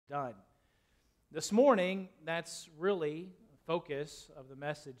done. This morning, that's really the focus of the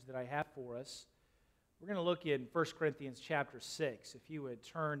message that I have for us. We're going to look in 1 Corinthians chapter 6. If you would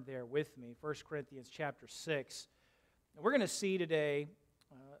turn there with me, 1 Corinthians chapter 6. And we're going to see today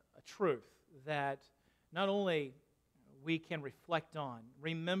a truth that not only we can reflect on,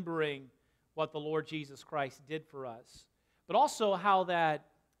 remembering what the Lord Jesus Christ did for us, but also how that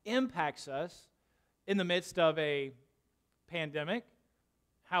impacts us in the midst of a pandemic,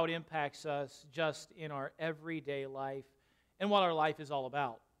 how it impacts us just in our everyday life, and what our life is all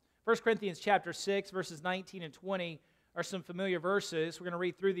about. 1 Corinthians chapter 6, verses 19 and 20 are some familiar verses. We're going to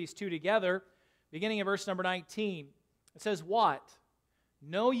read through these two together. Beginning in verse number 19, it says, "What?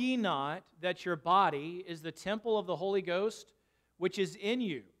 Know ye not that your body is the temple of the Holy Ghost, which is in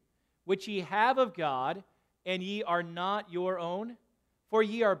you, which ye have of God, and ye are not your own? For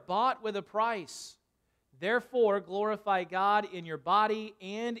ye are bought with a price. Therefore glorify God in your body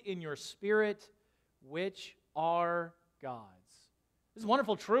and in your spirit, which are God's." This is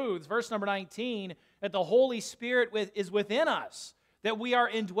wonderful truths. Verse number 19, that the Holy Spirit is within us, that we are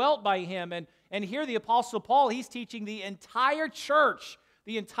indwelt by Him. And here the Apostle Paul, he's teaching the entire church,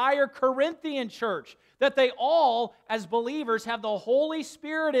 the entire Corinthian church, that they all, as believers, have the Holy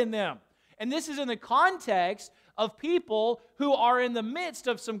Spirit in them. And this is in the context of people who are in the midst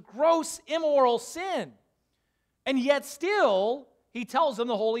of some gross, immoral sin. And yet still, he tells them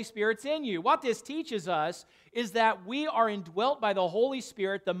the Holy Spirit's in you. What this teaches us is that we are indwelt by the Holy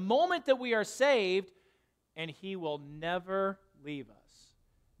Spirit the moment that we are saved, and He will never leave us.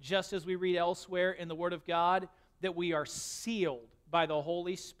 Just as we read elsewhere in the Word of God, that we are sealed by the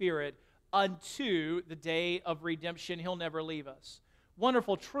Holy Spirit unto the day of redemption. He'll never leave us.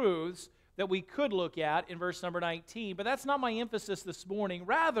 Wonderful truths that we could look at in verse number 19, but that's not my emphasis this morning.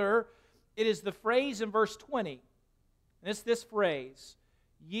 Rather, it is the phrase in verse 20. And it's this phrase,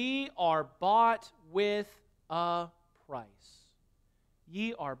 "Ye are bought with a price."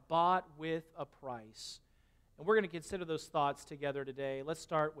 Ye are bought with a price. And we're going to consider those thoughts together today. Let's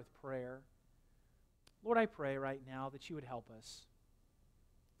start with prayer. Lord, I pray right now that You would help us.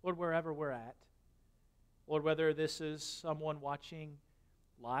 Lord, wherever we're at. Lord, whether this is someone watching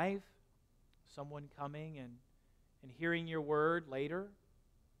live, someone coming and hearing Your word later.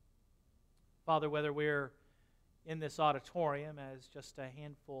 Father, whether we're in this auditorium, as just a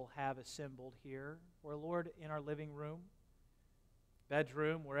handful have assembled here, or Lord, in our living room,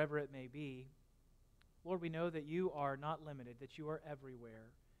 bedroom, wherever it may be, Lord, we know that You are not limited, that You are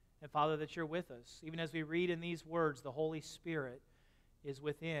everywhere. And Father, that You're with us. Even as we read in these words, the Holy Spirit is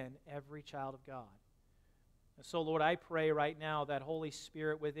within every child of God. And so, Lord, I pray right now that Holy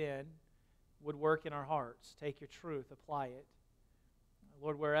Spirit within would work in our hearts. Take Your truth, apply it.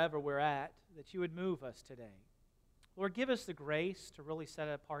 Lord, wherever we're at, that You would move us today. Lord, give us the grace to really set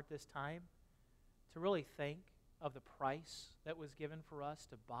apart this time, to really think of the price that was given for us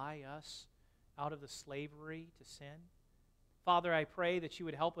to buy us out of the slavery to sin. Father, I pray that You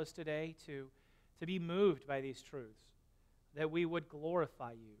would help us today to be moved by these truths, that we would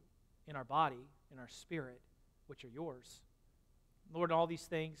glorify You in our body, in our spirit, which are Yours. Lord, in all these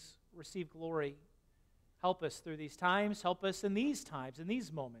things, receive glory. Help us through these times. Help us in these times, in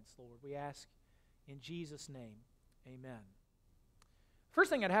these moments, Lord. We ask in Jesus' name. Amen.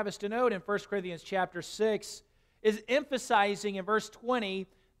 First thing I'd have us to note in 1 Corinthians chapter 6 is emphasizing in verse 20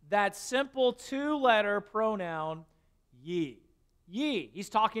 that simple two-letter pronoun, ye. Ye. He's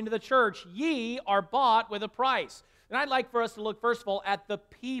talking to the church. Ye are bought with a price. And I'd like for us to look, first of all, at the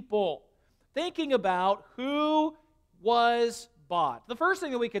people. Thinking about who was bought. The first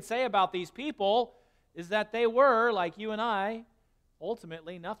thing that we could say about these people is that they were, like you and I,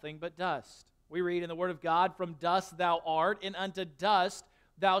 ultimately nothing but dust. We read in the Word of God, "From dust thou art, and unto dust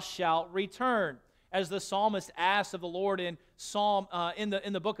thou shalt return." As the psalmist asks of the Lord in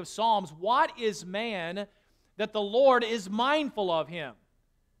the book of Psalms, "What is man that the Lord is mindful of him?"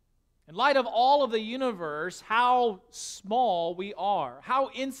 In light of all of the universe, how small we are, how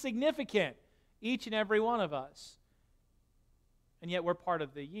insignificant each and every one of us. And yet we're part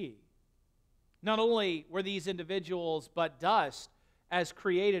of the ye. Not only were these individuals but dust, as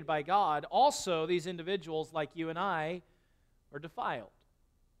created by God, also these individuals, like you and I, are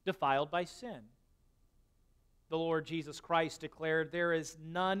defiled by sin. The Lord Jesus Christ declared, "There is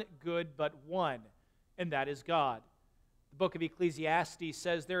none good but one, and that is God." The book of Ecclesiastes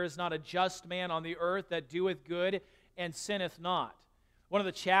says, "There is not a just man on the earth that doeth good and sinneth not." One of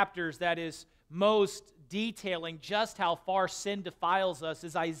the chapters that is most detailing just how far sin defiles us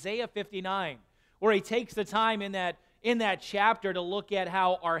is Isaiah 59, where he takes the time in that chapter to look at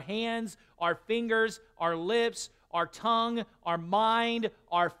how our hands, our fingers, our lips our tongue, our mind,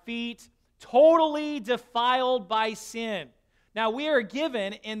 our feet, totally defiled by sin. Now, we are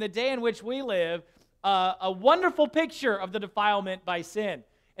given, in the day in which we live, a wonderful picture of the defilement by sin.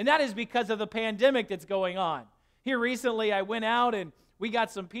 And that is because of the pandemic that's going on. Here recently, I went out and we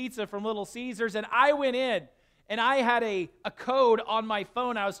got some pizza from Little Caesars, and I went in, and I had a code on my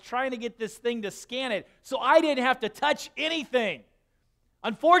phone. I was trying to get this thing to scan it, so I didn't have to touch anything.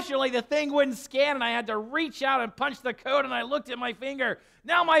 Unfortunately, the thing wouldn't scan, and I had to reach out and punch the code, and I looked at my finger.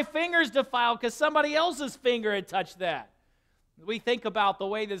 Now my finger's defiled because somebody else's finger had touched that. We think about the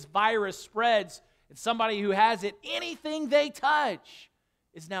way this virus spreads, and somebody who has it, anything they touch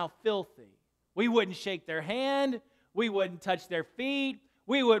is now filthy. We wouldn't shake their hand. We wouldn't touch their feet.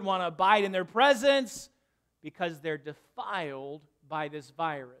 We wouldn't want to abide in their presence because they're defiled by this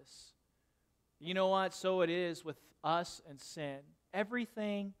virus. You know what? So it is with us and sin.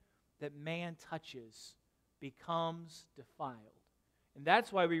 Everything that man touches becomes defiled. And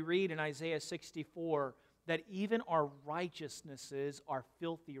that's why we read in Isaiah 64 that even our righteousnesses are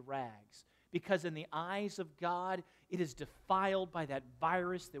filthy rags. Because in the eyes of God, it is defiled by that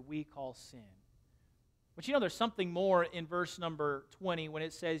virus that we call sin. But you know, there's something more in verse number 20 when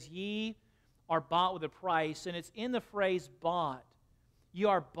it says, ye are bought with a price, and it's in the phrase bought. Ye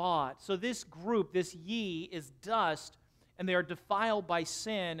are bought. So this group, this ye, is dust, and they are defiled by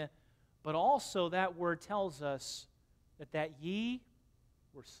sin, but also that word tells us that ye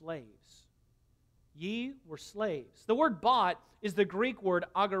were slaves. Ye were slaves. The word bought is the Greek word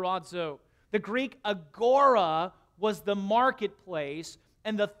agorazo. The Greek agora was the marketplace,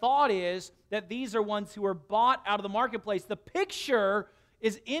 and the thought is that these are ones who were bought out of the marketplace. The picture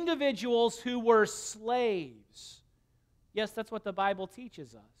is individuals who were slaves. Yes, that's what the Bible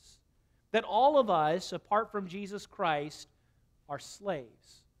teaches us. That all of us, apart from Jesus Christ, are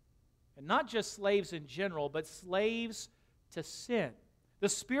slaves. And not just slaves in general, but slaves to sin. The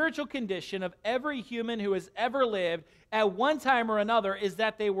spiritual condition of every human who has ever lived at one time or another is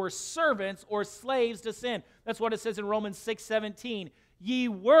that they were servants or slaves to sin. That's what it says in Romans 6:17. Ye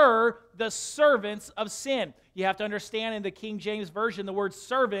were the servants of sin. You have to understand in the King James Version, the word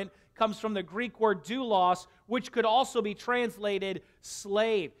servant comes from the Greek word doulos, which could also be translated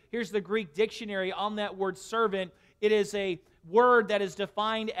slave. Here's the Greek dictionary on that word servant. It is a word that is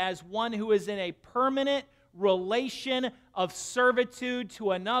defined as one who is in a permanent relation of servitude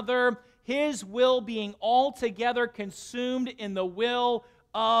to another, his will being altogether consumed in the will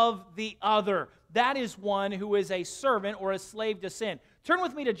of the other. That is one who is a servant or a slave to sin. Turn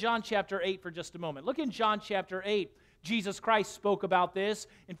with me to John chapter 8 for just a moment. Look in John chapter 8. Jesus Christ spoke about this.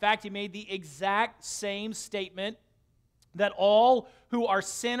 In fact, he made the exact same statement that all who are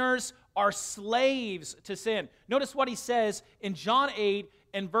sinners are slaves to sin. Notice what he says in John 8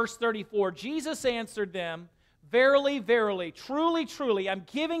 and verse 34. Jesus answered them, verily, verily, truly, truly, I'm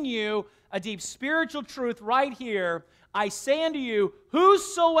giving you a deep spiritual truth right here. I say unto you,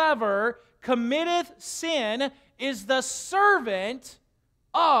 whosoever committeth sin is the servant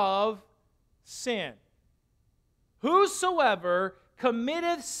of sin. Whosoever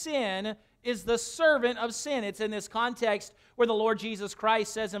committeth sin is the servant of sin. It's in this context where the Lord Jesus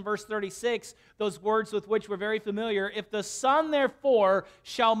Christ says in verse 36, those words with which we're very familiar, if the Son therefore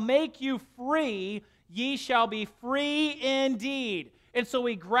shall make you free, ye shall be free indeed. And so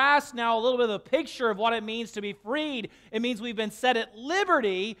we grasp now a little bit of the picture of what it means to be freed. It means we've been set at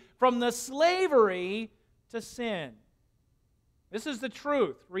liberty from the slavery to sin. This is the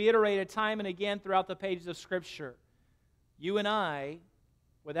truth, reiterated time and again throughout the pages of Scripture. You and I,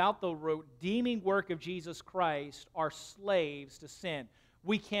 without the redeeming work of Jesus Christ, are slaves to sin.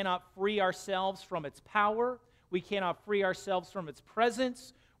 We cannot free ourselves from its power. We cannot free ourselves from its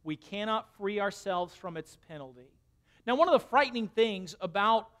presence. We cannot free ourselves from its penalty. Now, one of the frightening things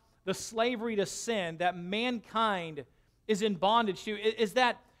about the slavery to sin that mankind is in bondage to is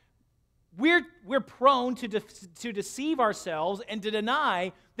that we're prone to deceive ourselves and to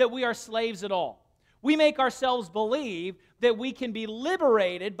deny that we are slaves at all. We make ourselves believe that we can be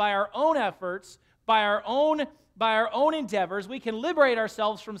liberated by our own efforts, by our own endeavors. We can liberate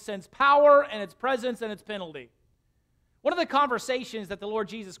ourselves from sin's power and its presence and its penalty. One of the conversations that the Lord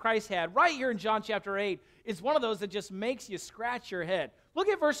Jesus Christ had right here in John chapter 8 is one of those that just makes you scratch your head. Look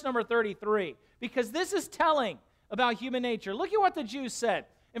at verse number 33, because this is telling about human nature. Look at what the Jews said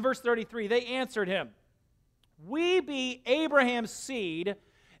in verse 33. They answered him, we be Abraham's seed,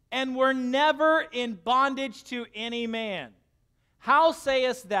 and were never in bondage to any man. How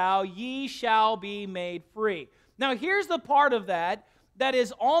sayest thou, ye shall be made free? Now here's the part of that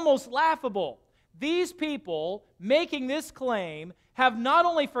is almost laughable. These people making this claim have not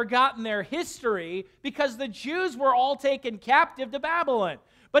only forgotten their history, because the Jews were all taken captive to Babylon,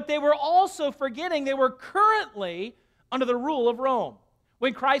 but they were also forgetting they were currently under the rule of Rome.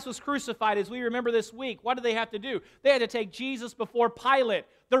 When Christ was crucified, as we remember this week, what did they have to do? They had to take Jesus before Pilate,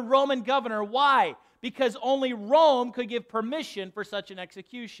 the Roman governor. Why? Because only Rome could give permission for such an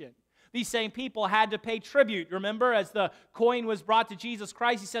execution. These same people had to pay tribute. Remember, as the coin was brought to Jesus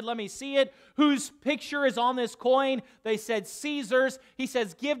Christ, he said, "Let me see it. Whose picture is on this coin?" They said, "Caesar's." He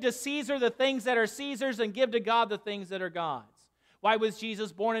says, "Give to Caesar the things that are Caesar's, and give to God the things that are God's." Why was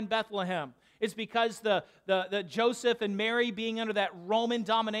Jesus born in Bethlehem? It's because the Joseph and Mary, being under that Roman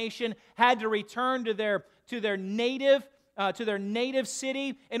domination, had to return to their native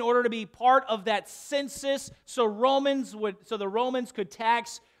city in order to be part of that census, so the Romans could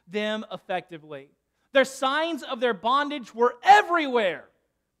tax them effectively. Their signs of their bondage were everywhere,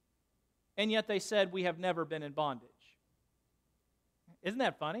 and yet they said, "We have never been in bondage." Isn't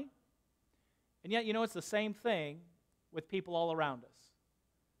that funny? And yet, it's the same thing with people all around us,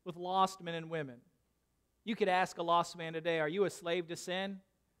 with lost men and women. You could ask a lost man today, "Are you a slave to sin?"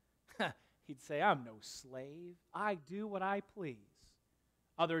 He'd say, "I'm no slave. I do what I please."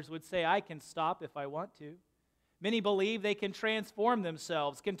 Others would say, "I can stop if I want to." Many believe they can transform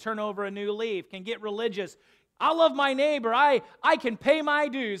themselves, can turn over a new leaf, can get religious. "I love my neighbor. I can pay my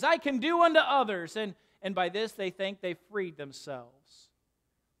dues. I can do unto others." And by this, they think they've freed themselves.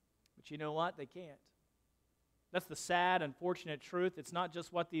 But you know what? They can't. That's the sad, unfortunate truth. It's not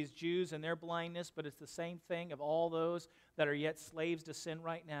just what these Jews and their blindness, but it's the same thing of all those that are yet slaves to sin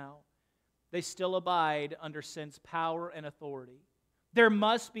right now. They still abide under sin's power and authority. There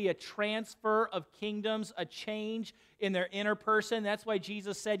must be a transfer of kingdoms, a change in their inner person. That's why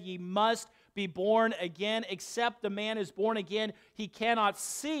Jesus said, "Ye must be born again." Except the man is born again, he cannot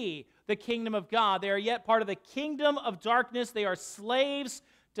see the kingdom of God. They are yet part of the kingdom of darkness. They are slaves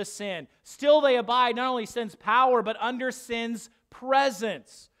to sin. Still they abide not only sin's power, but under sin's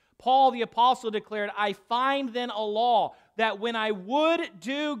presence. Paul the apostle declared, "I find then a law, that when I would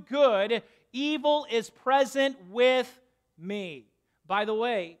do good, evil is present with me." By the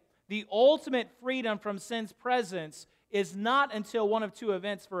way, the ultimate freedom from sin's presence is not until one of two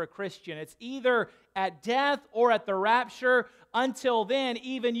events for a Christian. It's either at death or at the rapture. Until then,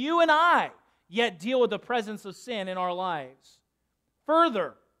 even you and I yet deal with the presence of sin in our lives.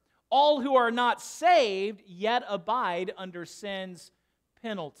 Further, all who are not saved yet abide under sin's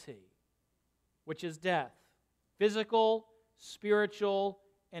penalty, which is death, physical, spiritual,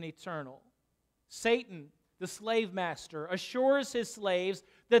 and eternal. Satan, the slave master, assures his slaves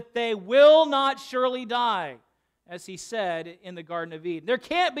that they will not surely die, as he said in the Garden of Eden. There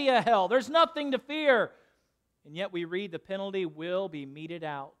can't be a hell. There's nothing to fear. And yet we read the penalty will be meted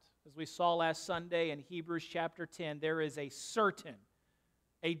out. As we saw last Sunday in Hebrews chapter 10, there is a certain,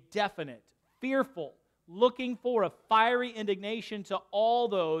 a definite, fearful, looking for a fiery indignation to all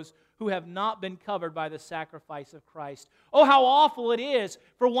those who have not been covered by the sacrifice of Christ. Oh, how awful it is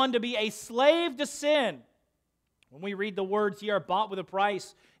for one to be a slave to sin. When we read the words, "Ye are bought with a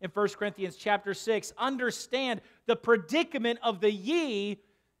price," in 1 Corinthians chapter 6, understand the predicament of the ye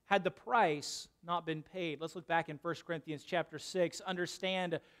had the price not been paid. Let's look back in 1 Corinthians chapter 6.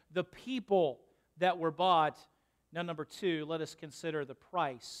 Understand the people that were bought. Now, number 2, let us consider the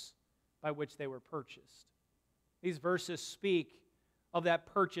price by which they were purchased. These verses speak of that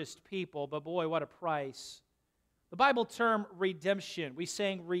purchased people, but boy, what a price. The Bible term redemption, we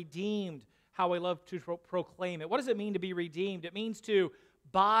sang redeemed, how I love to proclaim it. What does it mean to be redeemed? It means to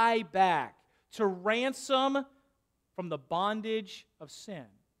buy back, to ransom from the bondage of sin.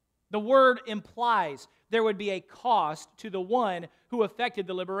 The word implies there would be a cost to the one who effected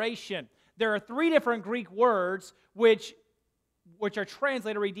the liberation. There are 3 different Greek words which are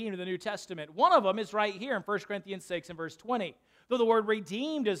translated redeemed in the New Testament. One of them is right here in 1 Corinthians 6 and verse 20. Though the word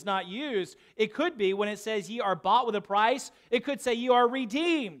redeemed is not used, it could be when it says ye are bought with a price, it could say you are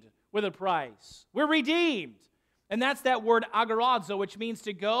redeemed with a price. We're redeemed. And that's that word agorazo, which means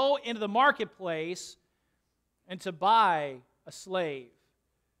to go into the marketplace and to buy a slave.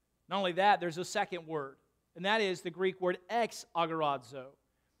 Not only that, there's a second word, and that is the Greek word ex agorazo.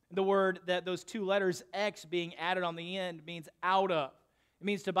 The word that those 2 letters X being added on the end means out of. It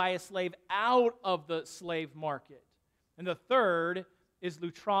means to buy a slave out of the slave market. And the third is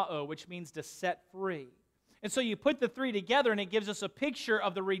lutrao, which means to set free. And so you put the 3 together, and it gives us a picture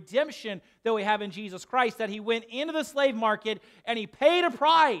of the redemption that we have in Jesus Christ, that He went into the slave market, and He paid a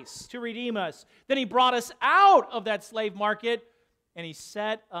price to redeem us. Then He brought us out of that slave market, and He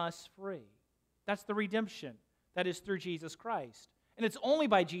set us free. That's the redemption that is through Jesus Christ. And it's only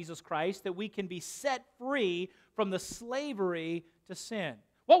by Jesus Christ that we can be set free from the slavery to sin.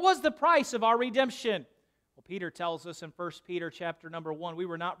 What was the price of our redemption? Well, Peter tells us in 1 Peter chapter number 1, we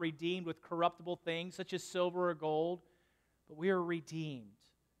were not redeemed with corruptible things such as silver or gold, but we are redeemed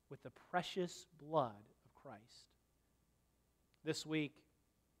with the precious blood of Christ. This week,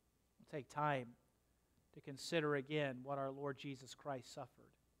 we'll take time to consider again what our Lord Jesus Christ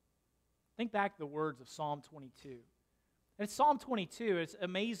suffered. Think back to the words of Psalm 22. And Psalm 22, it's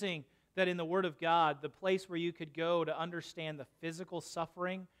amazing that in the Word of God, the place where you could go to understand the physical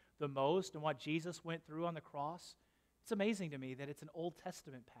suffering the most and what Jesus went through on the cross, it's amazing to me that it's an Old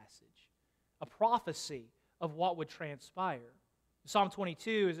Testament passage, a prophecy of what would transpire. Psalm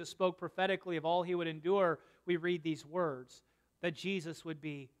 22, as it spoke prophetically of all he would endure, we read these words, that Jesus would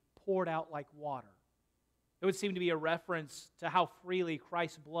be poured out like water. It would seem to be a reference to how freely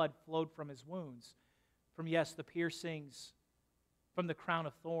Christ's blood flowed from his wounds, from, yes, the piercings, from the crown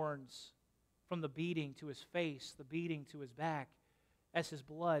of thorns, from the beating to his face, the beating to his back, as his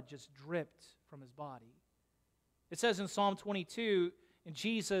blood just dripped from his body. It says in Psalm 22, in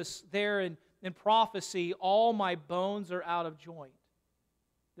Jesus there in prophecy, all my bones are out of joint.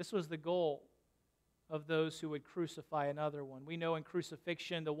 This was the goal of those who would crucify another one. We know in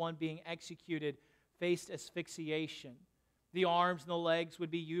crucifixion, the one being executed faced asphyxiation. The arms and the legs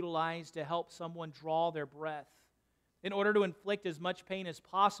would be utilized to help someone draw their breath. In order to inflict as much pain as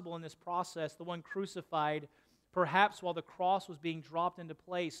possible in this process, the one crucified, perhaps while the cross was being dropped into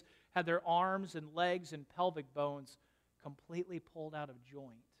place, had their arms and legs and pelvic bones completely pulled out of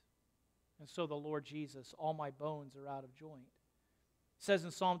joint. And so the Lord Jesus, all my bones are out of joint. It says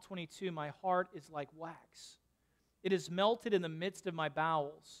in Psalm 22, my heart is like wax. It is melted in the midst of my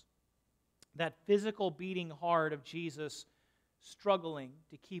bowels. That physical beating heart of Jesus struggling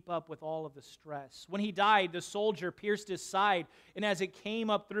to keep up with all of the stress. When he died, the soldier pierced his side, and as it came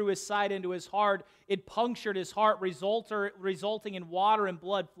up through his side into his heart, it punctured his heart, resulting in water and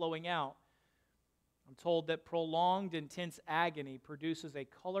blood flowing out. I'm told that prolonged, intense agony produces a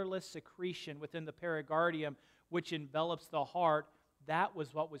colorless secretion within the pericardium, which envelops the heart. That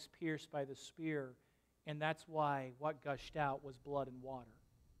was what was pierced by the spear, and that's why what gushed out was blood and water.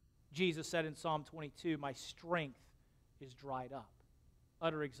 Jesus said in Psalm 22, my strength is dried up,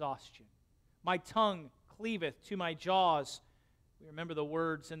 utter exhaustion. My tongue cleaveth to my jaws. We remember the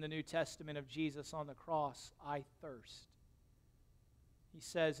words in the New Testament of Jesus on the cross, I thirst. He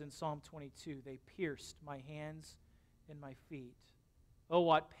says in Psalm 22, they pierced my hands and my feet. Oh,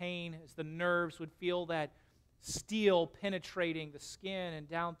 what pain as the nerves would feel that steel penetrating the skin and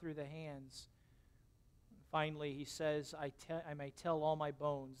down through the hands. Finally, he says, I may tell all my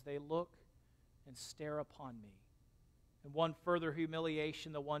bones, they look and stare upon me. And one further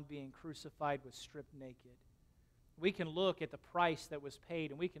humiliation, the one being crucified was stripped naked. We can look at the price that was paid,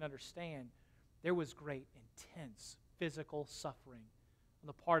 and we can understand there was great, intense physical suffering on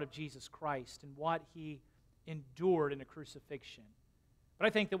the part of Jesus Christ and what he endured in a crucifixion. But I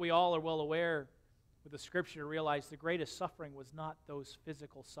think that we all are well aware with the Scripture to realize the greatest suffering was not the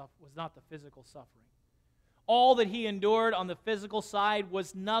physical suffering. All that he endured on the physical side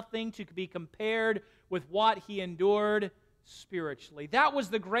was nothing to be compared with what he endured spiritually. That was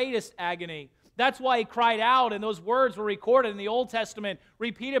the greatest agony. That's why he cried out, and those words were recorded in the Old Testament,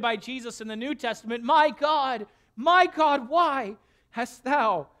 repeated by Jesus in the New Testament, my God, why hast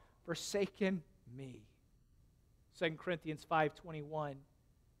thou forsaken me? 2 Corinthians 5:21,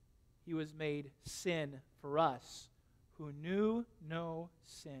 he was made sin for us who knew no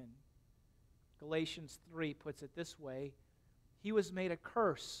sin. Galatians 3 puts it this way, he was made a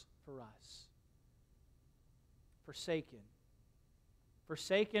curse for us.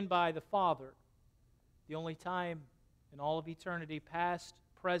 Forsaken by the Father. The only time in all of eternity, past,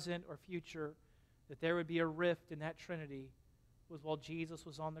 present, or future, that there would be a rift in that Trinity was while Jesus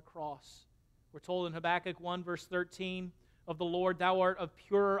was on the cross. We're told in Habakkuk 1 verse 13, of the Lord, thou art of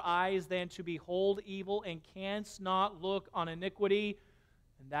purer eyes than to behold evil, and canst not look on iniquity.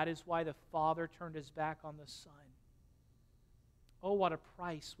 And that is why the Father turned his back on the Son. Oh, what a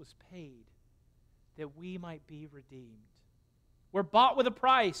price was paid that we might be redeemed. We're bought with a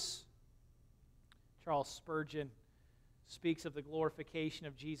price. Charles Spurgeon speaks of the glorification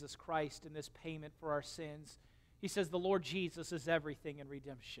of Jesus Christ in this payment for our sins. He says the Lord Jesus is everything in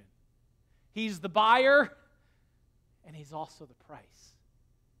redemption. He's the buyer, and he's also the price.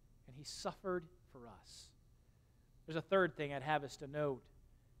 And he suffered for us. There's a third thing I'd have us to note.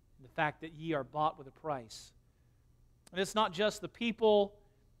 The fact that ye are bought with a price. And it's not just the people,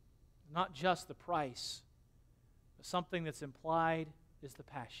 not just the price, but something that's implied is the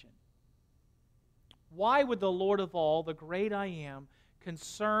passion. Why would the Lord of all, the great I am,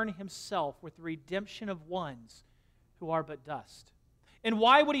 concern himself with the redemption of ones who are but dust? And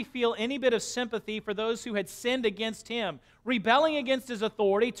why would he feel any bit of sympathy for those who had sinned against him, rebelling against his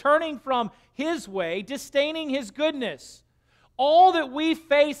authority, turning from his way, disdaining his goodness? All that we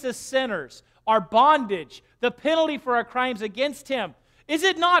face as sinners, our bondage, the penalty for our crimes against him, is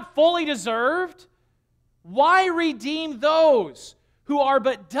it not fully deserved? Why redeem those who are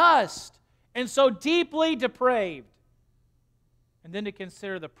but dust and so deeply depraved? And then to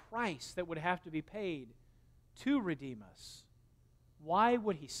consider the price that would have to be paid to redeem us. Why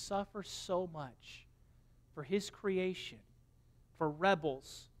would he suffer so much for his creation, for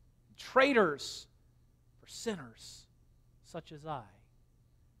rebels, traitors, for sinners such as I?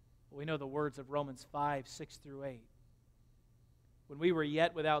 Well, we know the words of Romans 5, 6 through 8. When we were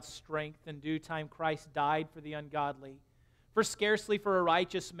yet without strength, in due time Christ died for the ungodly. For scarcely for a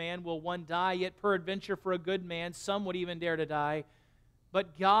righteous man will one die, yet peradventure for a good man some would even dare to die.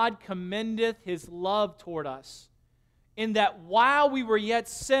 But God commendeth his love toward us, in that while we were yet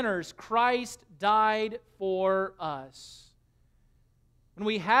sinners, Christ died for us. When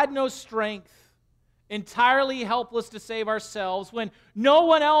we had no strength, entirely helpless to save ourselves, when no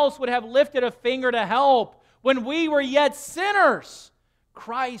one else would have lifted a finger to help, when we were yet sinners,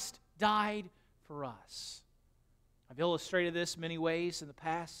 Christ died for us. I've illustrated this many ways in the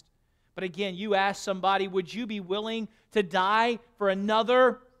past. But again, you ask somebody, would you be willing to die for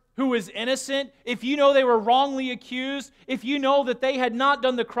another who is innocent, if you know they were wrongly accused, if you know that they had not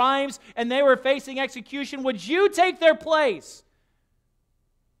done the crimes and they were facing execution, would you take their place?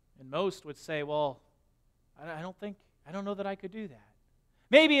 And most would say, well, I don't know that I could do that.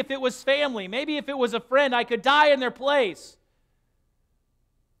 Maybe if it was family, maybe if it was a friend, I could die in their place.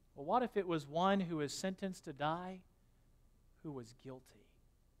 Well, what if it was one who was sentenced to die who was guilty?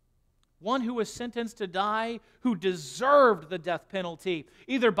 One who was sentenced to die who deserved the death penalty,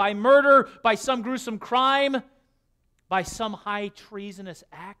 either by murder, by some gruesome crime, by some high treasonous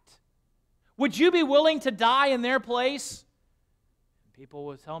act. Would you be willing to die in their place? People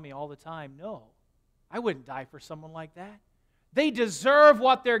will tell me all the time, no, I wouldn't die for someone like that. They deserve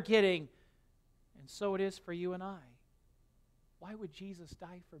what they're getting. And so it is for you and I. Why would Jesus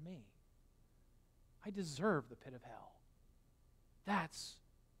die for me? I deserve the pit of hell. That's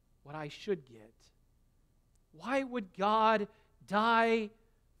what I should get. Why would God die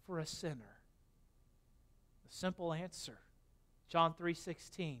for a sinner? The simple answer, John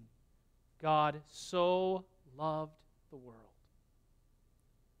 3:16, God so loved the world.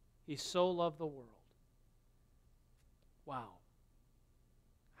 He so loved the world. Wow.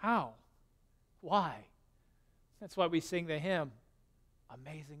 How? Why? That's why we sing the hymn,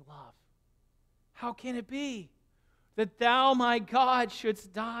 Amazing Love. How can it be that thou, my God,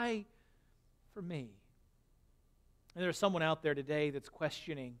 shouldst die for me? And there's someone out there today that's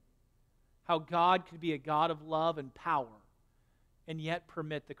questioning how God could be a God of love and power and yet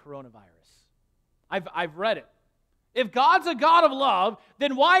permit the coronavirus. I've read it. If God's a God of love,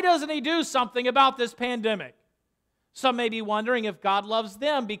 then why doesn't He do something about this pandemic? Some may be wondering if God loves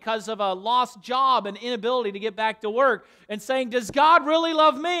them because of a lost job and inability to get back to work, and saying, does God really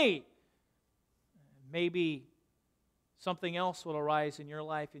love me? Maybe something else will arise in your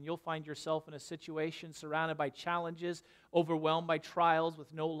life, and you'll find yourself in a situation surrounded by challenges, overwhelmed by trials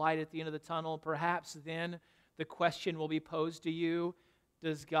with no light at the end of the tunnel. Perhaps then the question will be posed to you,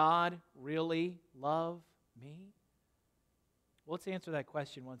 does God really love me? Well, let's answer that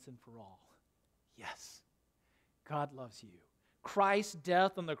question once and for all. Yes. God loves you. Christ's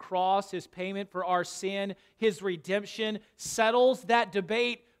death on the cross, His payment for our sin, His redemption settles that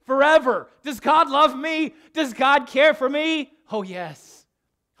debate forever. Does God love me? Does God care for me? Oh, yes.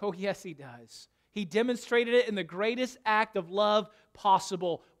 Oh, yes, He does. He demonstrated it in the greatest act of love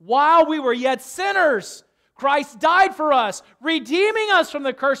possible. While we were yet sinners, Christ died for us, redeeming us from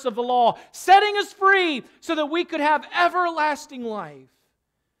the curse of the law, setting us free so that we could have everlasting life.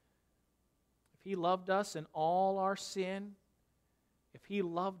 If He loved us in all our sin, if He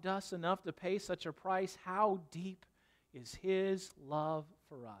loved us enough to pay such a price, how deep is His love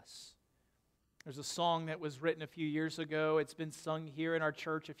for us? There's a song that was written a few years ago. It's been sung here in our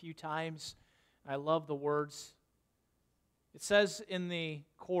church a few times. I love the words. It says in the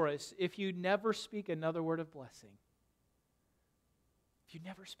chorus, if you never speak another word of blessing, if you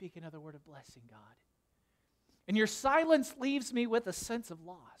never speak another word of blessing, God, and your silence leaves me with a sense of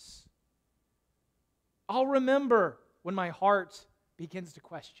loss, I'll remember when my heart begins to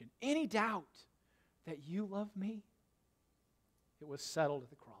question any doubt that you love me. It was settled at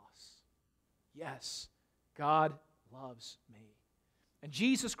the cross. Yes, God loves me. And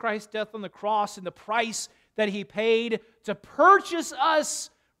Jesus Christ's death on the cross and the price that He paid to purchase us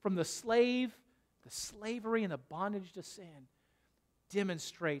from the slave, the the slavery and the bondage to sin,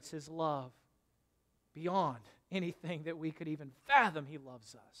 demonstrates His love beyond anything that we could even fathom. He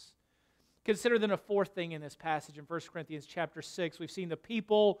loves us. Consider then a fourth thing in this passage in 1 Corinthians chapter 6. We've seen the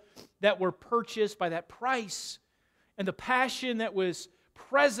people that were purchased by that price and the passion that was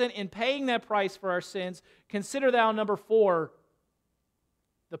present in paying that price for our sins. Consider thou, number 4,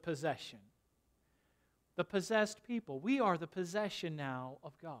 the possession. The possessed people. We are the possession now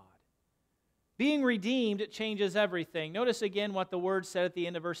of God. Being redeemed, it changes everything. Notice again what the word said at the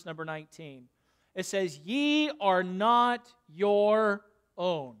end of verse number 19. It says, ye are not your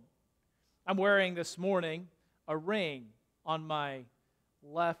own. I'm wearing this morning a ring on my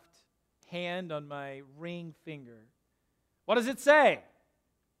left hand, on my ring finger. What does it say?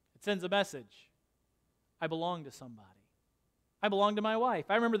 It sends a message. I belong to somebody. I belong to my wife.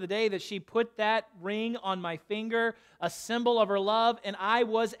 I remember the day that she put that ring on my finger, a symbol of her love, and I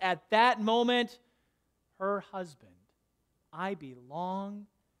was at that moment her husband. I belong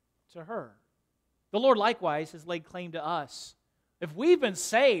to her. The Lord likewise has laid claim to us. If we've been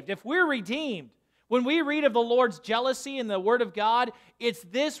saved, if we're redeemed, when we read of the Lord's jealousy in the Word of God, it's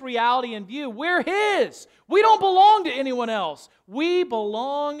this reality in view. We're His. We don't belong to anyone else. We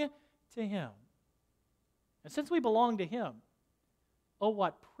belong to Him. And since we belong to Him, oh,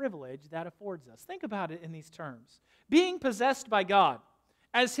 what privilege that affords us. Think about it in these terms. Being possessed by God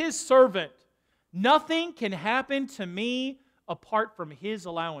as His servant, nothing can happen to me apart from His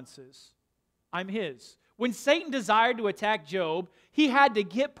allowances. I'm His. When Satan desired to attack Job, he had to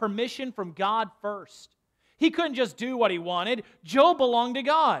get permission from God first. He couldn't just do what he wanted. Job belonged to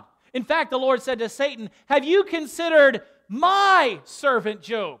God. In fact, the Lord said to Satan, have you considered my servant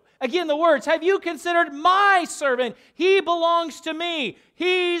Job? Again, the words, have you considered my servant? He belongs to me.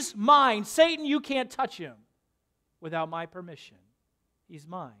 He's mine. Satan, you can't touch him without my permission. He's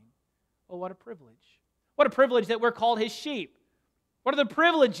mine. Oh, what a privilege. What a privilege that we're called His sheep. What are the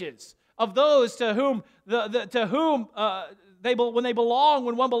privileges of those to whom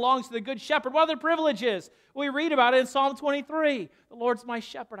when one belongs to the good shepherd? What are the privileges? We read about it in Psalm 23. The Lord's my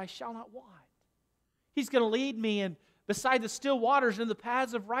shepherd, I shall not want. He's going to lead me beside the still waters in the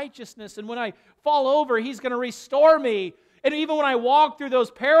paths of righteousness. And when I fall over, He's going to restore me. And even when I walk through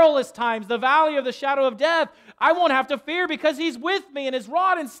those perilous times, the valley of the shadow of death, I won't have to fear because He's with me, and His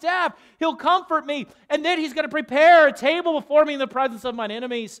rod and staff, He'll comfort me. And then He's going to prepare a table before me in the presence of mine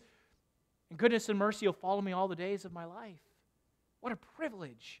enemies. And goodness and mercy will follow me all the days of my life. What a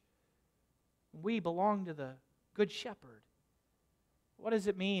privilege. We belong to the Good Shepherd. What does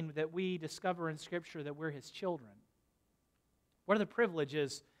it mean that we discover in Scripture that we're His children? What are the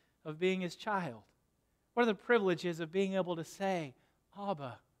privileges of being His child? What are the privileges of being able to say,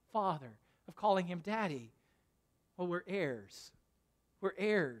 Abba, Father, of calling Him Daddy? Well, we're heirs. We're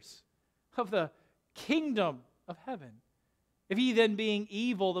heirs of the kingdom of heaven. If ye then, being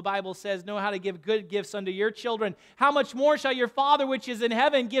evil, the Bible says, know how to give good gifts unto your children, how much more shall your Father which is in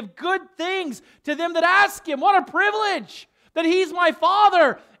heaven give good things to them that ask Him? What a privilege that He's my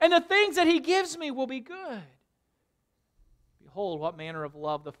Father, and the things that He gives me will be good. Behold, what manner of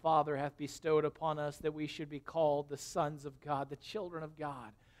love the Father hath bestowed upon us, that we should be called the sons of God, the children of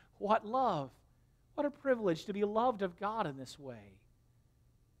God. What love! What a privilege to be loved of God in this way.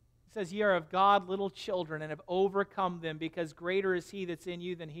 It says, ye are of God little children, and have overcome them, because greater is He that's in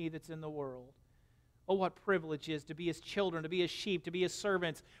you than he that's in the world. Oh, what privilege it is to be His children, to be His sheep, to be His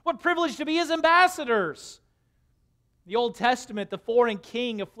servants. What privilege to be His ambassadors. In the Old Testament, the foreign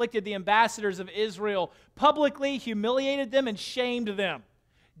king afflicted the ambassadors of Israel, publicly humiliated them and shamed them.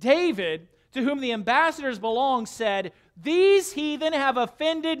 David, to whom the ambassadors belonged, said, these heathen have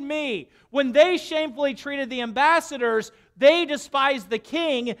offended me. When they shamefully treated the ambassadors, they despised the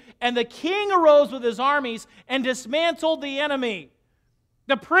king, and the king arose with his armies and dismantled the enemy.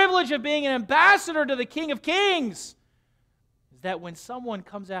 The privilege of being an ambassador to the King of Kings is that when someone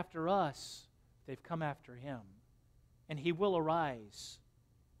comes after us, they've come after Him. And He will arise,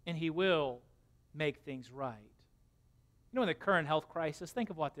 and He will make things right. You know, in the current health crisis, think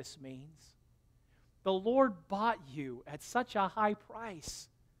of what this means. The Lord bought you at such a high price.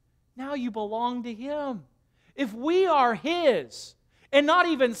 Now you belong to Him. If we are His, and not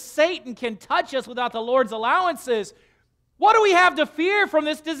even Satan can touch us without the Lord's allowances, what do we have to fear from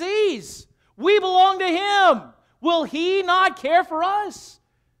this disease? We belong to Him. Will He not care for us?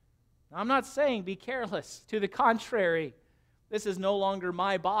 I'm not saying be careless. To the contrary, this is no longer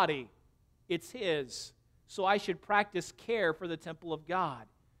my body. It's His. So I should practice care for the temple of God.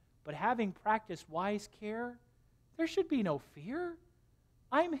 But having practiced wise care, there should be no fear.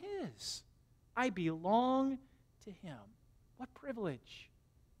 I'm His. I belong to Him. What privilege.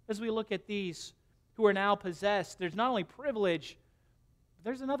 As we look at these who are now possessed. There's not only privilege, but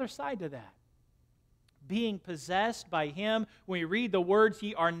there's another side to that. Being possessed by Him, when we read the words,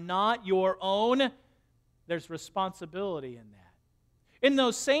 ye are not your own, there's responsibility in that. In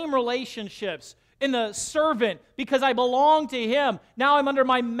those same relationships, in the servant, because I belong to Him, now I'm under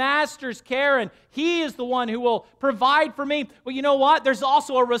my Master's care, and He is the one who will provide for me. Well, you know what? There's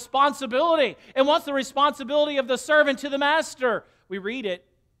also a responsibility. And what's the responsibility of the servant to the Master? We read it,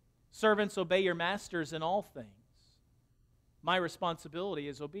 servants, obey your masters in all things. My responsibility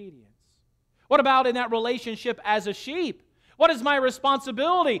is obedience. What about in that relationship as a sheep? What is my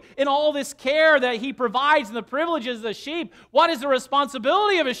responsibility in all this care that He provides and the privileges of the sheep? What is the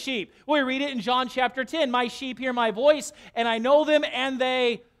responsibility of a sheep? Well, we read it in John chapter 10. My sheep hear my voice, and I know them, and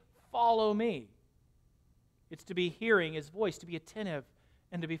they follow me. It's to be hearing His voice, to be attentive,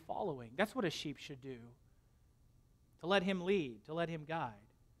 and to be following. That's what a sheep should do. To let Him lead, to let Him guide.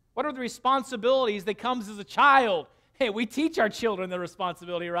 What are the responsibilities that comes as a child? Hey, we teach our children the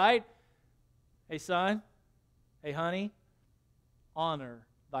responsibility, right? Hey, son. Hey, honey. Honor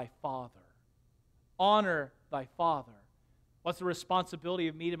thy father. Honor thy father. What's the responsibility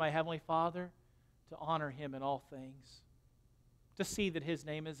of me to my Heavenly Father? To honor Him in all things. To see that His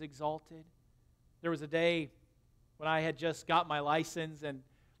name is exalted. There was a day when I had just got my license, and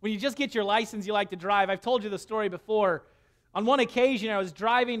when you just get your license, you like to drive. I've told you the story before. On one occasion, I was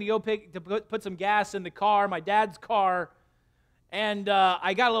driving to go put some gas in the car, my dad's car, and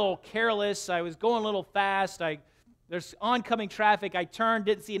I got a little careless. I was going a little fast. There's oncoming traffic. I turned,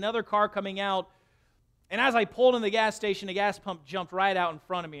 didn't see another car coming out. And as I pulled in the gas station, the gas pump jumped right out in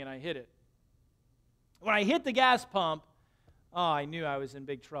front of me, and I hit it. When I hit the gas pump, I knew I was in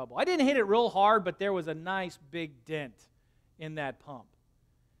big trouble. I didn't hit it real hard, but there was a nice big dent in that pump.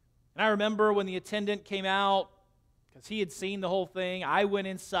 And I remember when the attendant came out, because he had seen the whole thing, I went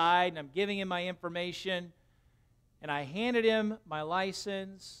inside, and I'm giving him my information. And I handed him my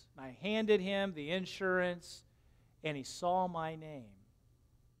license, and I handed him the insurance, and he saw my name.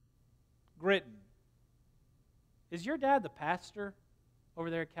 Gritton. Is your dad the pastor over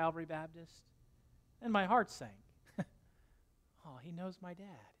there at Calvary Baptist? And my heart sank. Oh, he knows my dad.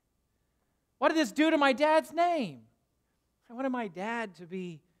 What did this do to my dad's name? I wanted my dad to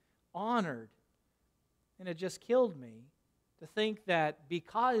be honored. And it just killed me to think that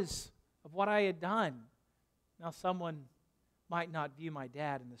because of what I had done, now someone might not view my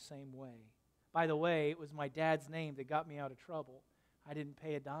dad in the same way. By the way, it was my dad's name that got me out of trouble. I didn't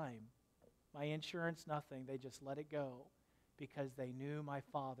pay a dime. My insurance, nothing. They just let it go because they knew my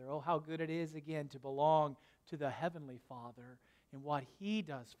Father. Oh, how good it is, again, to belong to the Heavenly Father and what He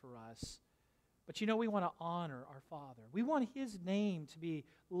does for us. But you know, we want to honor our Father. We want His name to be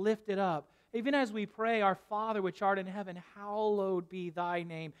lifted up. Even as we pray, our Father which art in heaven, hallowed be thy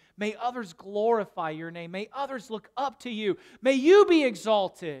name. May others glorify your name. May others look up to you. May you be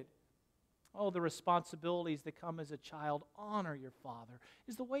exalted. Oh, the responsibilities that come as a child. Honor your father.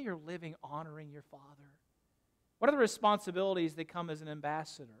 Is the way you're living honoring your father? What are the responsibilities that come as an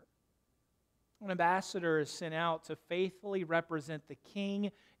ambassador? An ambassador is sent out to faithfully represent the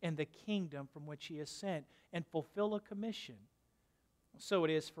king and the kingdom from which he is sent and fulfill a commission. So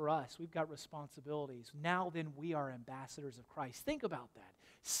it is for us. We've got responsibilities. Now then, we are ambassadors of Christ. Think about that.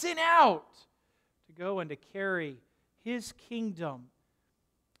 Sent out to go and to carry His kingdom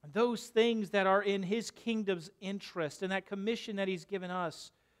and those things that are in His kingdom's interest and that commission that He's given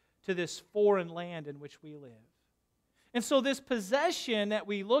us to this foreign land in which we live. And so this possession that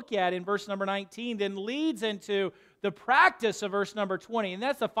we look at in verse number 19 then leads into the practice of verse number 20. And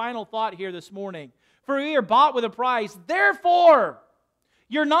that's the final thought here this morning. For we are bought with a price. Therefore,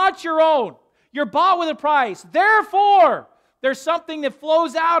 you're not your own. You're bought with a price. Therefore, there's something that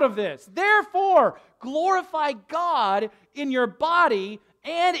flows out of this. Therefore, glorify God in your body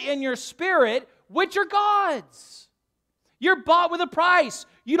and in your spirit, which are God's. You're bought with a price.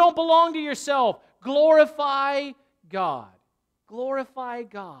 You don't belong to yourself. Glorify God. Glorify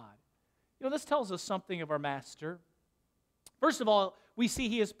God. You know, this tells us something of our Master. First of all, we see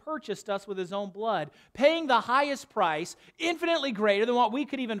He has purchased us with His own blood, paying the highest price, infinitely greater than what we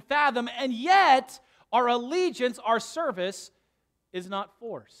could even fathom, and yet our allegiance, our service, is not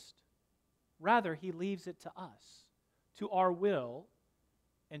forced. Rather, He leaves it to us, to our will,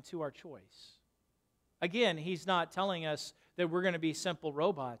 and to our choice. Again, He's not telling us that we're going to be simple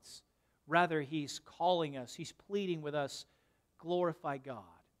robots. Rather, He's calling us, He's pleading with us, glorify God.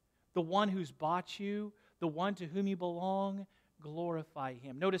 The one who's bought you, the one to whom you belong, glorify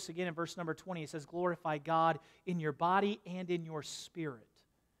Him. Notice again in verse number 20, it says, glorify God in your body and in your spirit.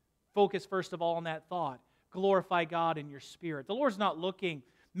 Focus first of all on that thought. Glorify God in your spirit. The Lord's not looking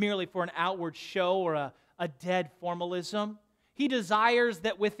merely for an outward show or a dead formalism. He desires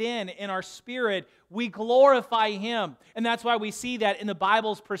that within, in our spirit, we glorify Him. And that's why we see that in the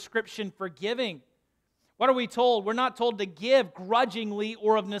Bible's prescription for giving. What are we told? We're not told to give grudgingly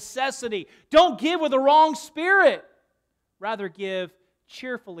or of necessity. Don't give with a wrong spirit. Rather give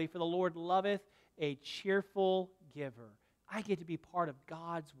cheerfully, for the Lord loveth a cheerful giver. I get to be part of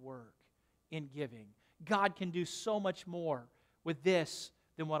God's work in giving. God can do so much more with this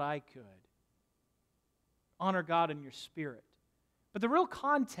than what I could. Honor God in your spirit. But the real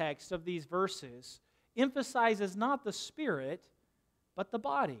context of these verses emphasizes not the spirit, but the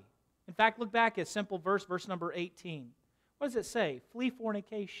body. In fact, look back at a simple verse number 18. What does it say? Flee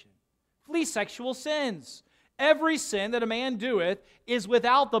fornication. Flee sexual sins. Every sin that a man doeth is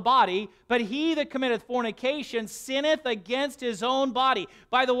without the body, but he that committeth fornication sinneth against his own body.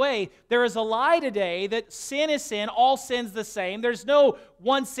 By the way, there is a lie today that sin is sin, all sin's the same. There's no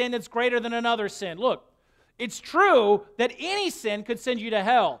one sin that's greater than another sin. Look, it's true that any sin could send you to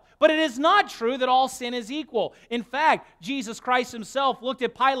hell, but it is not true that all sin is equal. In fact, Jesus Christ Himself looked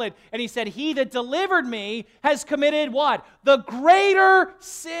at Pilate and He said, He that delivered me has committed what? The greater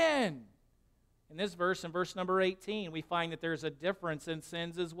sin. In this verse, in verse number 18, we find that there's a difference in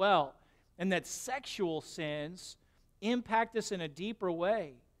sins as well, and that sexual sins impact us in a deeper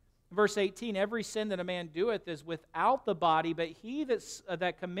way. Verse 18, every sin that a man doeth is without the body, but he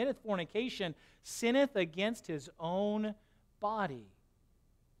that committeth fornication sinneth against his own body.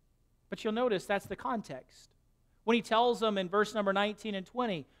 But you'll notice that's the context. When he tells them in verse number 19 and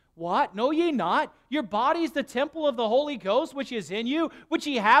 20, what? Know ye not? Your body is the temple of the Holy Ghost, which is in you, which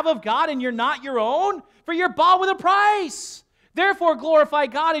ye have of God, and you're not your own? For you're bought with a price. Therefore glorify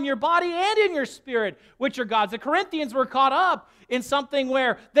God in your body and in your spirit, which are God's. The Corinthians were caught up in something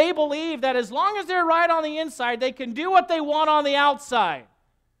where they believe that as long as they're right on the inside, they can do what they want on the outside.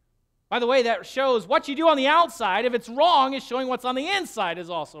 By the way, that shows what you do on the outside, if it's wrong, is showing what's on the inside is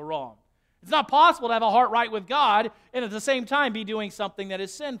also wrong. It's not possible to have a heart right with God and at the same time be doing something that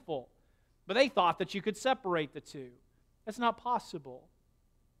is sinful. But they thought that you could separate the two. That's not possible.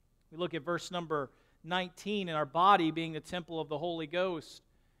 We look at verse number 19, and our body being the temple of the Holy Ghost.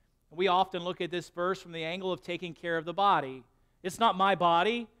 We often look at this verse from the angle of taking care of the body. It's not my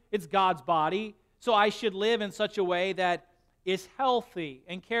body, it's God's body. So I should live in such a way that is healthy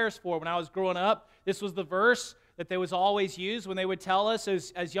and cares for. When I was growing up, this was the verse that they was always used when they would tell us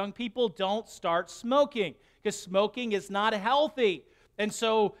as young people, don't start smoking, because smoking is not healthy. And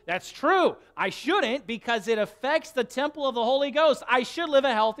so that's true. I shouldn't, because it affects the temple of the Holy Ghost. I should live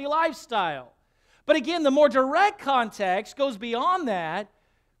a healthy lifestyle. But again, the more direct context goes beyond that,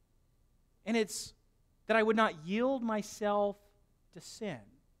 and it's that I would not yield myself to sin.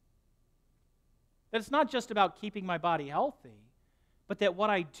 That it's not just about keeping my body healthy, but that what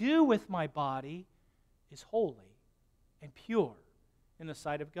I do with my body is holy and pure in the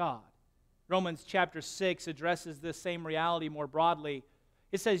sight of God. Romans chapter 6 addresses this same reality more broadly.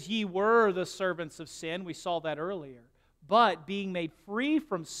 It says, ye were the servants of sin. We saw that earlier. But being made free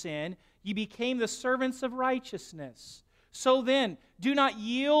from sin, ye became the servants of righteousness. So then, do not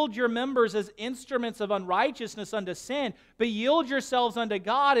yield your members as instruments of unrighteousness unto sin, but yield yourselves unto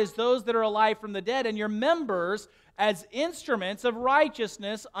God as those that are alive from the dead, and your members as instruments of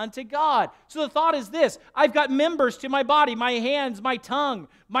righteousness unto God. So the thought is this: I've got members to my body, my hands, my tongue,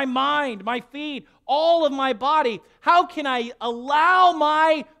 my mind, my feet, all of my body. How can I allow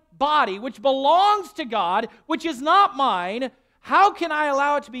my body, which belongs to God, which is not mine, how can I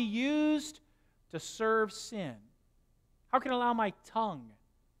allow it to be used to serve sin? How can I allow my tongue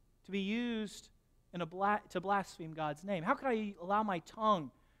to be used to blaspheme God's name? How can I allow my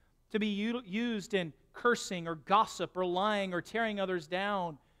tongue to be used in cursing or gossip or lying or tearing others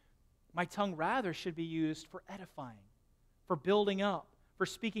down? My tongue rather should be used for edifying, for building up, for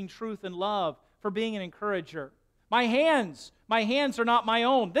speaking truth and love, for being an encourager. My hands are not my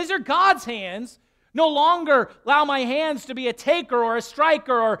own. These are God's hands. No longer allow my hands to be a taker or a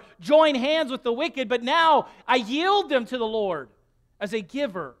striker or join hands with the wicked, but now I yield them to the Lord as a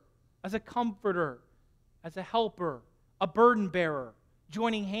giver, as a comforter, as a helper, a burden bearer,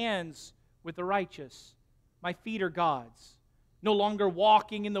 joining hands with the righteous. My feet are God's. No longer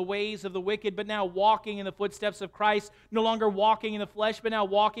walking in the ways of the wicked, but now walking in the footsteps of Christ. No longer walking in the flesh, but now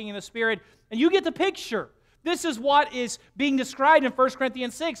walking in the Spirit. And you get the picture. This is what is being described in 1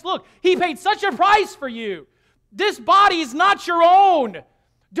 Corinthians 6. Look, He paid such a price for you. This body is not your own.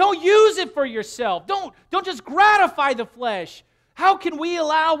 Don't use it for yourself. Don't just gratify the flesh. How can we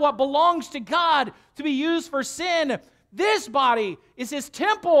allow what belongs to God to be used for sin? This body is His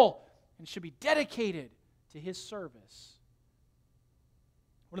temple and should be dedicated to His service.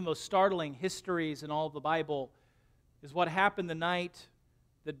 One of the most startling histories in all of the Bible is what happened the night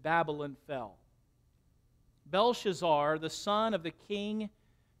that Babylon fell. Belshazzar, the son of the king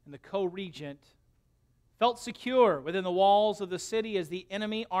and the co-regent, felt secure within the walls of the city as the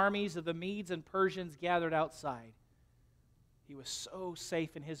enemy armies of the Medes and Persians gathered outside. He was so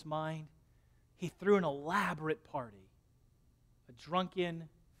safe in his mind, he threw an elaborate party, a drunken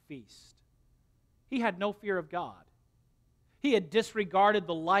feast. He had no fear of God. He had disregarded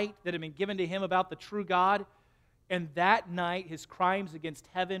the light that had been given to him about the true God, and that night his crimes against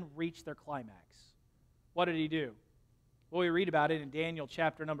heaven reached their climax. What did he do? Well, we read about it in Daniel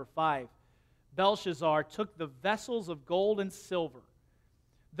chapter number 5. Belshazzar took the vessels of gold and silver,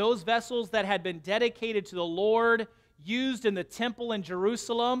 those vessels that had been dedicated to the Lord, used in the temple in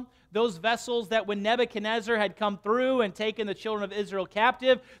Jerusalem, those vessels that when Nebuchadnezzar had come through and taken the children of Israel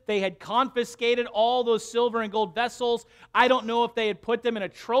captive, they had confiscated all those silver and gold vessels. I don't know if they had put them in a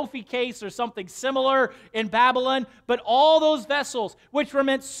trophy case or something similar in Babylon, but all those vessels, which were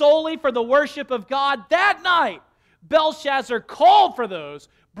meant solely for the worship of God, that night, Belshazzar called for those,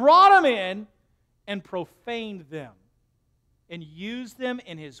 brought them in, and profaned them, and used them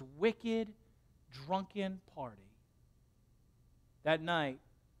in his wicked, drunken party. That night,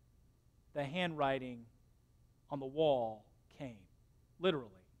 the handwriting on the wall came, literally.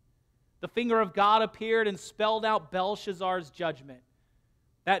 The finger of God appeared and spelled out Belshazzar's judgment.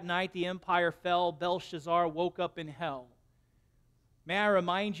 That night, the empire fell. Belshazzar woke up in hell. May I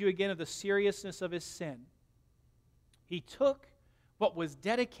remind you again of the seriousness of his sin. He took what was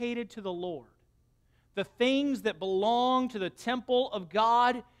dedicated to the Lord, the things that belonged to the temple of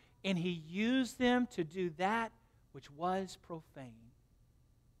God, and he used them to do that which was profane.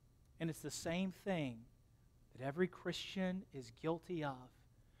 And it's the same thing that every Christian is guilty of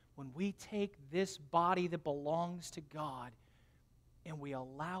when we take this body that belongs to God and we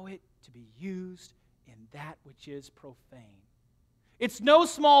allow it to be used in that which is profane. It's no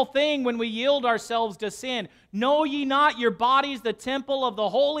small thing when we yield ourselves to sin. Know ye not your bodies the temple of the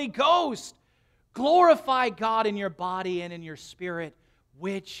Holy Ghost? Glorify God in your body and in your spirit,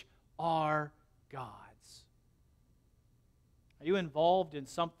 which are God's. Are you involved in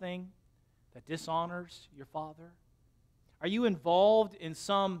something that dishonors your Father? Are you involved in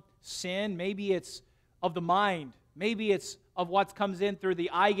some sin? Maybe it's of the mind. Maybe it's of what comes in through the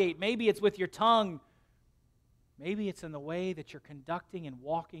eye gate. Maybe it's with your tongue. Maybe it's in the way that you're conducting and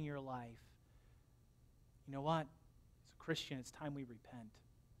walking your life. You know what? As a Christian, it's time we repent.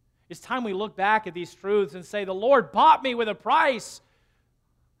 It's time we look back at these truths and say, the Lord bought me with a price.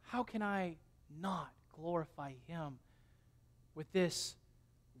 How can I not glorify Him with this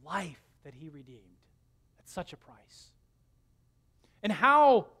life that He redeemed at such a price? And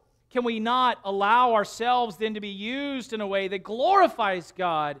how can we not allow ourselves then to be used in a way that glorifies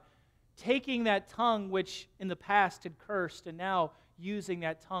God, taking that tongue which in the past had cursed and now using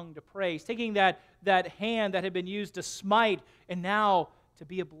that tongue to praise, taking that hand that had been used to smite and now to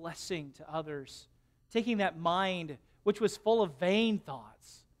be a blessing to others, taking that mind which was full of vain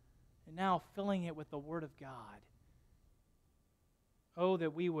thoughts and now filling it with the Word of God. Oh,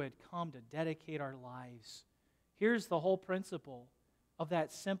 that we would come to dedicate our lives. Here's the whole principle of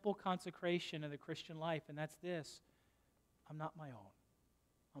that simple consecration of the Christian life, and that's this: I'm not my own.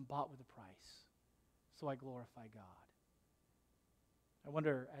 I'm bought with a price, so I glorify God. I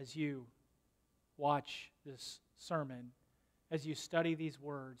wonder, as you watch this sermon, as you study these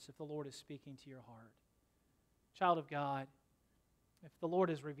words, if the Lord is speaking to your heart. Child of God, if the Lord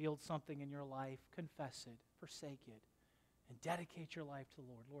has revealed something in your life, confess it, forsake it, and dedicate your life to the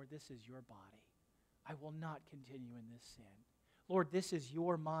Lord. Lord, this is your body. I will not continue in this sin. Lord, this is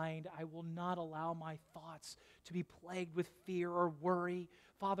your mind. I will not allow my thoughts to be plagued with fear or worry.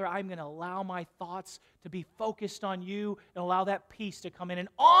 Father, I'm going to allow my thoughts to be focused on you and allow that peace to come in and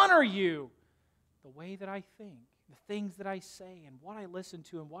honor you the way that I think, the things that I say, and what I listen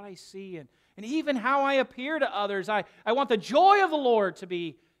to, and what I see, and even how I appear to others. I want the joy of the Lord to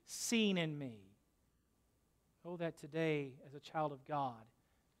be seen in me. Oh, that today, as a child of God,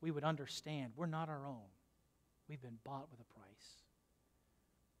 we would understand we're not our own. We've been bought with a price.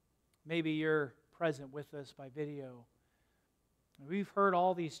 Maybe you're present with us by video. We've heard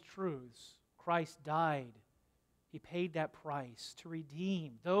all these truths. Christ died. He paid that price to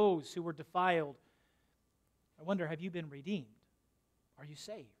redeem those who were defiled. I wonder, have you been redeemed? Are you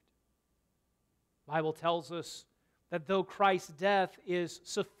saved? The Bible tells us that though Christ's death is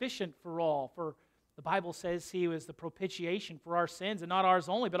sufficient for all, for the Bible says He was the propitiation for our sins, and not ours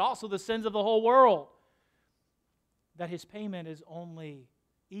only, but also the sins of the whole world, that His payment is only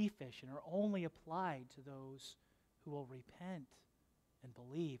efficient or only applied to those who will repent and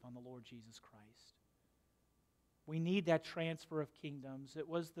believe on the Lord Jesus Christ. We need that transfer of kingdoms. It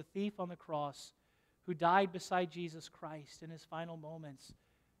was the thief on the cross who died beside Jesus Christ in his final moments.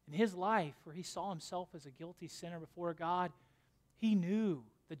 In his life, where he saw himself as a guilty sinner before God, he knew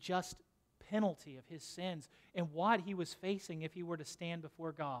the just penalty of his sins and what he was facing if he were to stand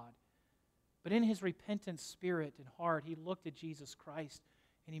before God. But in his repentant spirit and heart, he looked at Jesus Christ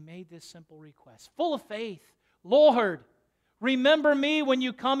and he made this simple request, full of faith, Lord, remember me when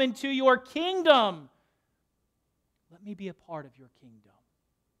you come into your kingdom. Let me be a part of your kingdom.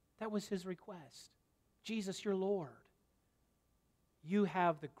 That was his request. Jesus, your Lord. You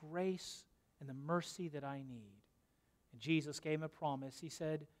have the grace and the mercy that I need. And Jesus gave him a promise. He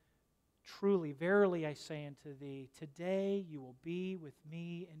said, truly, verily I say unto thee, today you will be with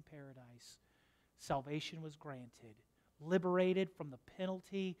me in paradise. Salvation was granted. Liberated from the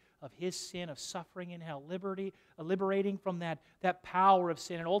penalty of his sin, of suffering in hell. Liberating from that power of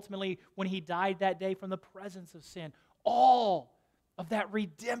sin. And ultimately, when he died that day, from the presence of sin. All of that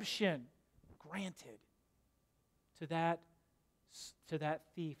redemption granted to that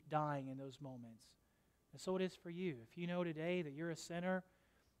thief dying in those moments. And so it is for you. If you know today that you're a sinner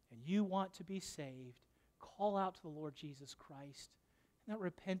and you want to be saved, call out to the Lord Jesus Christ in that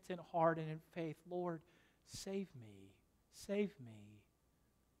repentant heart and in faith. Lord, save me. Save me.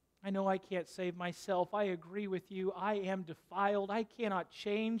 I know I can't save myself. I agree with you. I am defiled. I cannot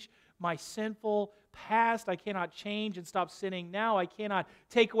change my sinful past. I cannot change and stop sinning now. I cannot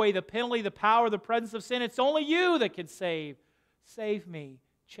take away the penalty, the power, the presence of sin. It's only you that can save. Save me,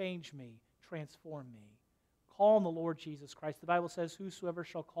 change me, transform me. Call on the Lord Jesus Christ. The Bible says, whosoever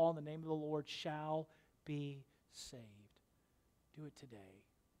shall call on the name of the Lord shall be saved. Do it today.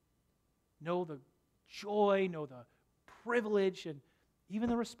 Know the joy, know the privilege, and even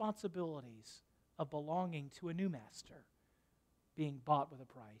the responsibilities of belonging to a new master, being bought with a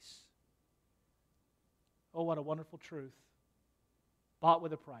price. Oh, what a wonderful truth. Bought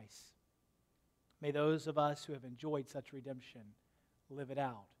with a price. May those of us who have enjoyed such redemption live it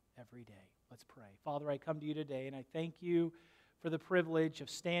out every day. Let's pray. Father, I come to you today, and I thank you for the privilege of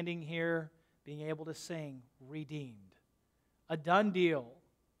standing here, being able to sing, redeemed. A done deal.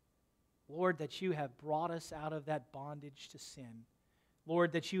 Lord, that you have brought us out of that bondage to sin.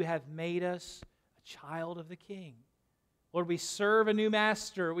 Lord, that you have made us a child of the King. Lord, we serve a new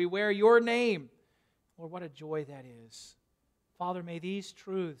master. We wear your name. Lord, what a joy that is. Father, may these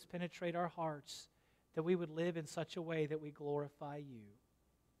truths penetrate our hearts, that we would live in such a way that we glorify you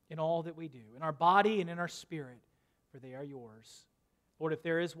in all that we do, in our body and in our spirit, for they are yours. Lord, if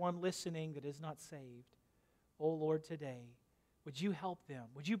there is one listening that is not saved, oh Lord, today, would you help them?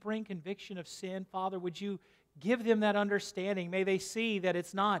 Would you bring conviction of sin? Father, would you give them that understanding? May they see that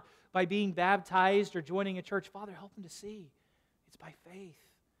it's not by being baptized or joining a church. Father, help them to see. It's by faith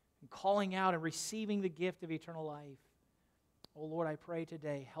and calling out and receiving the gift of eternal life. Oh Lord, I pray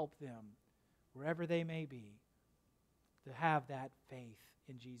today, help them, wherever they may be, to have that faith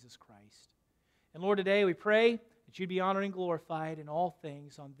in Jesus Christ. And Lord, today we pray that you'd be honored and glorified in all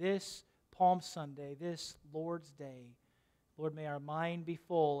things on this Palm Sunday, this Lord's Day. Lord, may our mind be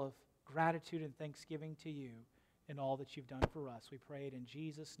full of gratitude and thanksgiving to you in all that you've done for us. We pray it in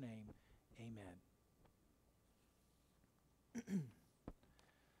Jesus' name. Amen.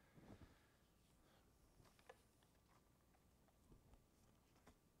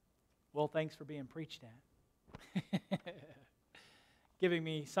 Well, thanks for being preached at. Giving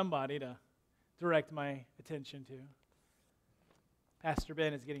me somebody to direct my attention to. Pastor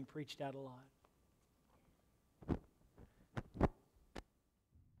Ben is getting preached at a lot.